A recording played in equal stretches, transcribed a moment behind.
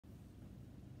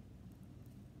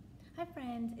Hi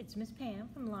friends, it's Miss Pam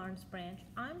from Lawrence Branch.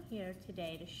 I'm here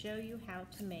today to show you how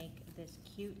to make this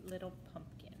cute little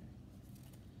pumpkin.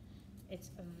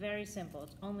 It's very simple.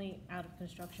 It's only out of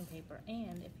construction paper,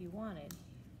 and if you wanted,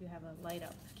 if you have a light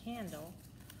up candle,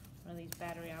 one of these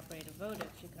battery operated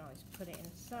votives, you can always put it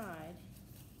inside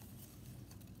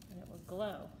and it will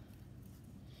glow.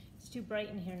 It's too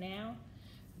bright in here now,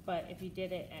 but if you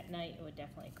did it at night, it would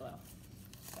definitely glow.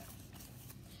 So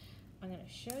I'm going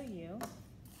to show you.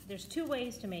 There's two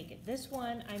ways to make it. This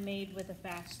one I made with a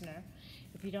fastener.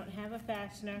 If you don't have a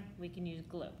fastener, we can use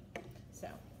glue. So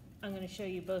I'm going to show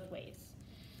you both ways.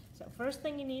 So first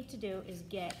thing you need to do is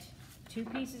get 2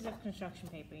 pieces of construction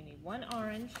paper. You need one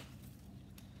orange,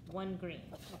 one green,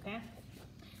 okay?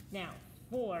 Now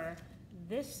for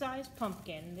this size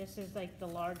pumpkin, this is like the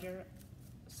larger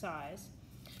size,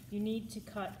 you need to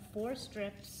cut 4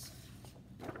 strips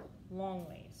long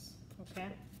ways, okay?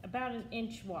 About 1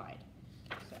 inch wide.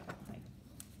 So I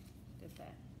did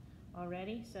that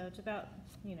already. So it's about,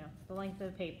 the length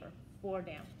of the paper, 4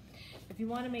 down. If you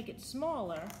want to make it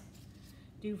smaller,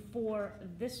 do 4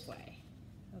 this way,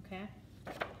 okay?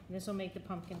 And this will make the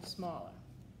pumpkin smaller.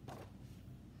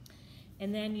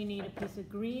 And then you need a piece of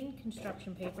green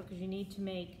construction paper because you need to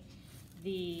make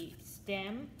the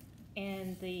stem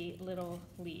and the little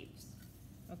leaves,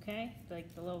 okay?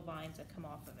 Like the little vines that come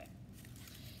off of it.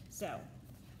 So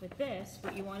with this,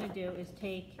 what you want to do is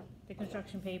take the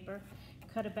construction paper,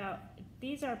 cut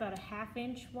these are about 1/2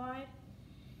 inch wide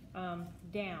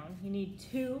down. You need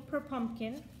 2 per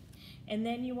pumpkin, and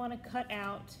then you want to cut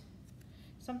out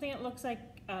something that looks like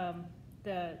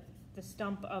the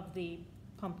stump of the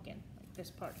pumpkin, like this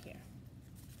part here.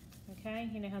 Okay,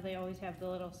 you know how they always have the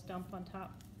little stump on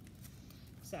top?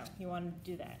 So you want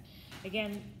to do that.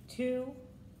 Again, 2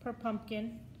 per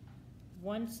pumpkin,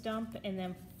 1 stump, and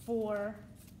then 4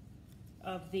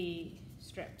 of the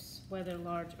strips, whether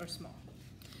large or small.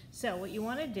 So what you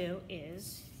want to do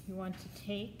is you want to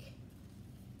take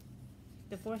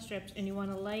the 4 strips and you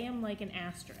want to lay them like an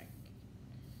asterisk.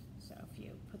 So if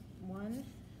you put 1,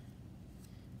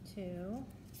 2,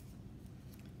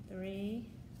 3,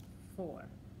 4.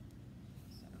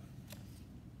 So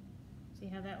see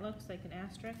how that looks like an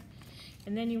asterisk?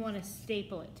 And then you want to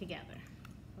staple it together,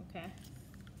 okay?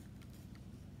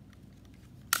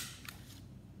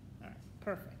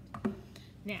 Perfect.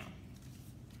 Now,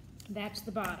 that's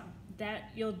the bottom.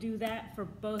 You'll do that for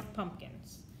both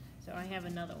pumpkins. So I have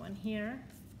another one here.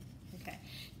 Okay.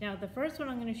 Now the first one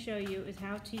I'm going to show you is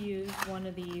how to use one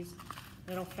of these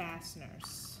little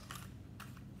fasteners.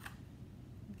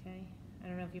 Okay. I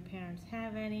don't know if your parents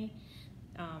have any.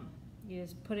 You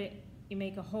just you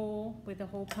make a hole with a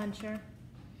hole puncher,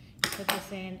 put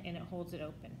this in, and it holds it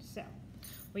open. So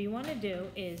what you want to do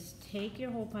is take your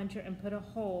hole puncher and put a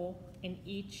hole in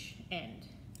each end.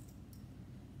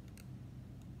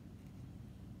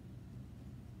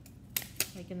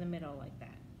 Like in the middle, like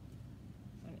that,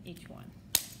 on each one.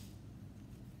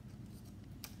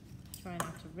 Try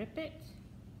not to rip it,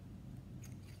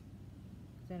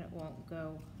 then it won't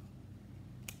go,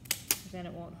 then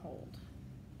it won't hold.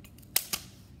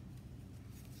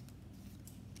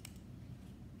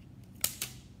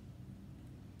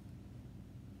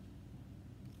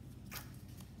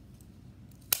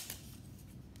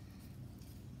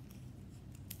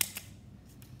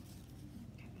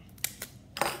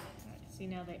 See,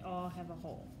 now they all have a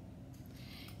hole.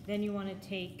 Then you want to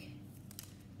take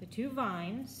the 2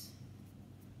 vines,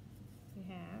 you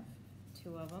have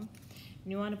 2 of them,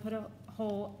 and you want to put a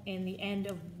hole in the end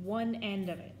of one end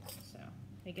of it, so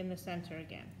like in the center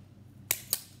again.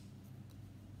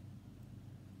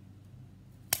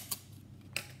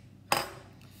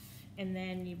 And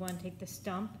then you want to take the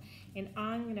stump, and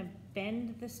I'm going to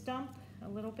bend the stump a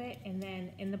little bit, and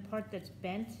then in the part that's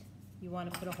bent, you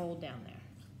want to put a hole down there.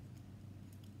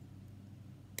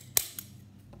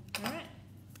 Alright,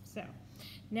 so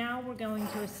now we're going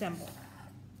to assemble.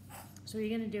 So what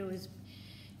you're going to do is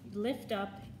lift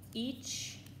up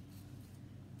each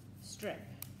strip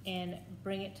and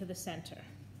bring it to the center,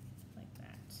 like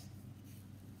that.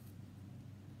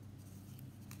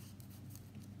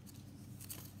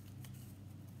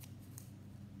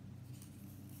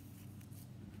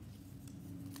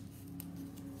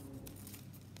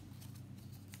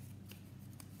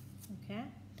 Okay.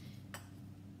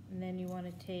 And then you want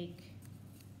to take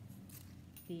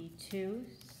the 2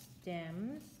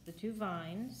 stems, the 2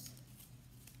 vines,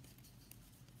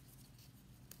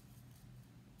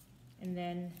 and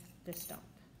then the stump,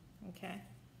 okay?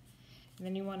 And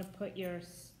then you want to put your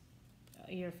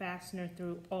fastener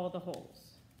through all the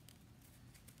holes,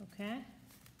 okay?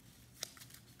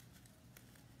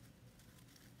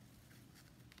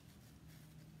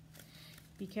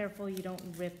 Be careful you don't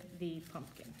rip the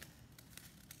pumpkin.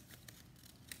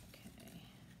 Okay.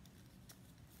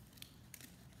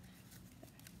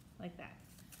 Like that.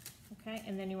 Okay,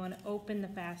 and then you want to open the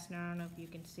fastener. I don't know if you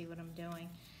can see what I'm doing.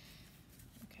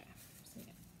 Okay, see it.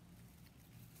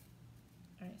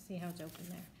 All right, see how it's open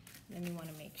there. And then you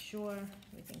want to make sure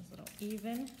everything's a little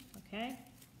even, okay?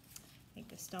 Make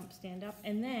the stump stand up.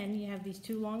 And then you have these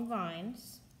two long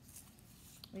vines.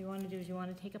 What you want to do is you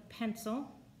want to take a pencil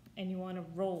and you want to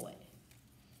roll it.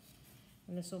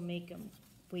 And this will make them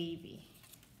wavy.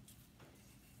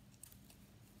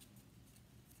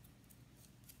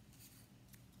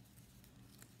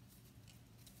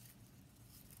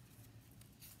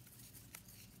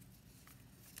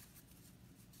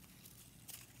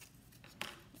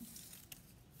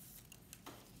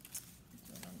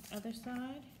 Do it on the other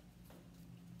side.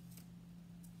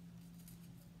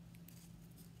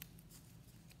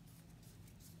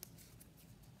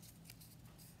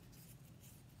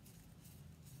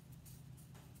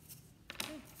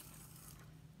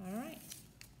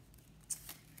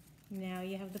 Now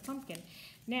you have the pumpkin.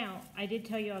 Now, I did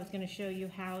tell you I was going to show you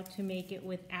how to make it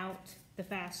without the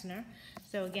fastener.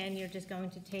 So again, you're just going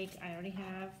to take, I already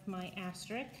have my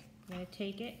asterisk. I'm going to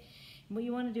take it. And what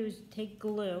you want to do is take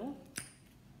glue.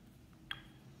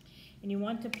 And you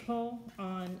want to pull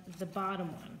on the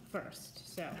bottom one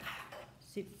first. So,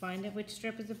 see, find out which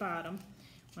strip is the bottom.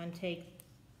 You want to take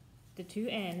the two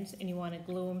ends and you want to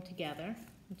glue them together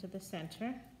into the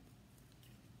center.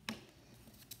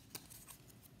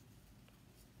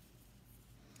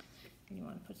 And you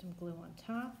want to put some glue on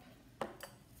top.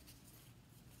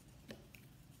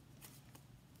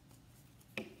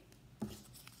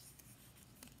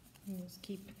 And just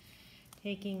keep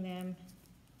taking them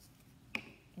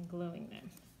and gluing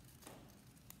them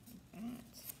like that.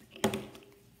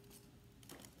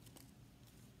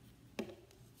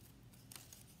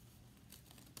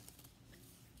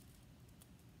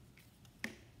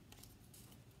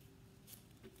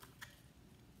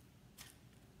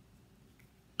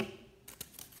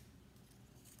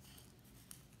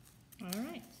 All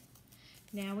right,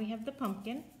 now we have the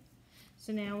pumpkin.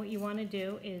 So now what you want to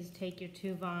do is take your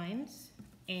two vines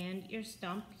and your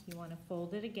stump. You want to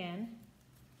fold it again.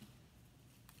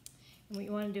 And what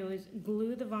you want to do is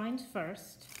glue the vines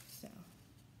first. So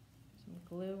some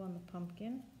glue on the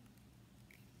pumpkin.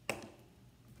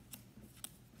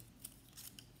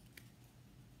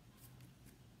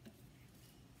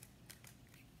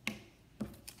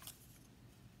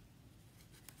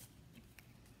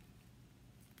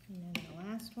 And then the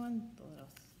last one, the little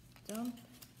stump.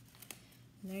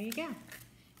 And there you go.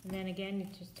 And then again, you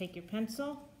just take your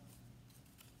pencil.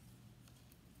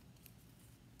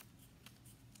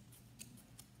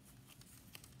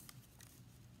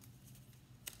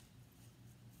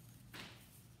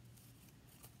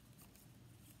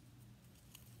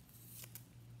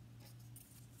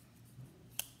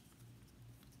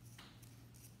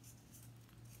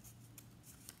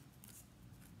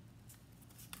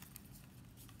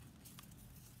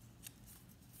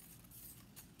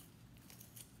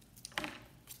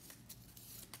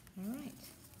 All right.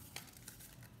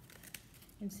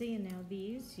 And see, and now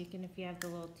these, you can, if you have the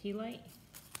little tea light,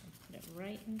 put it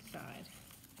right inside.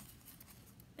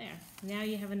 There. Now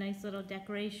you have a nice little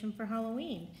decoration for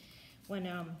Halloween. When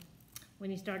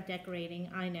you start decorating,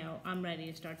 I know I'm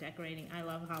ready to start decorating. I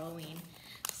love Halloween.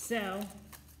 So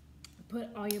put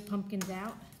all your pumpkins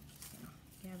out. So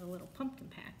you have a little pumpkin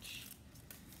patch.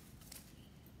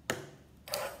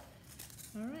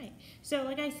 All right. So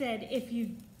like I said, if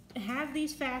you have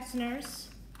these fasteners,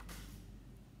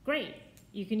 great.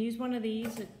 You can use one of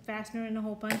these, a fastener and a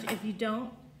hole punch. If you don't,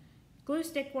 glue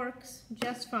stick works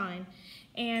just fine.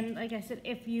 And like I said,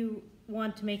 if you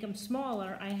want to make them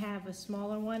smaller, I have a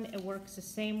smaller one. It works the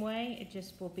same way. It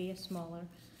just will be a smaller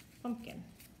pumpkin.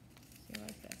 See,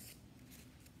 like this.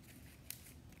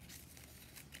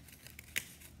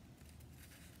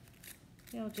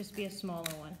 It'll just be a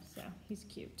smaller one, so he's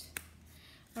cute.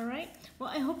 All right, well,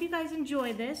 I hope you guys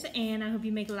enjoy this, and I hope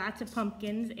you make lots of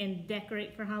pumpkins and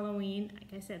decorate for Halloween.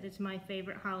 Like I said, it's my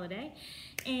favorite holiday,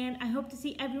 and I hope to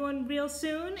see everyone real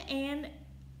soon, and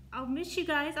I'll miss you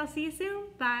guys. I'll see you soon.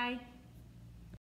 Bye.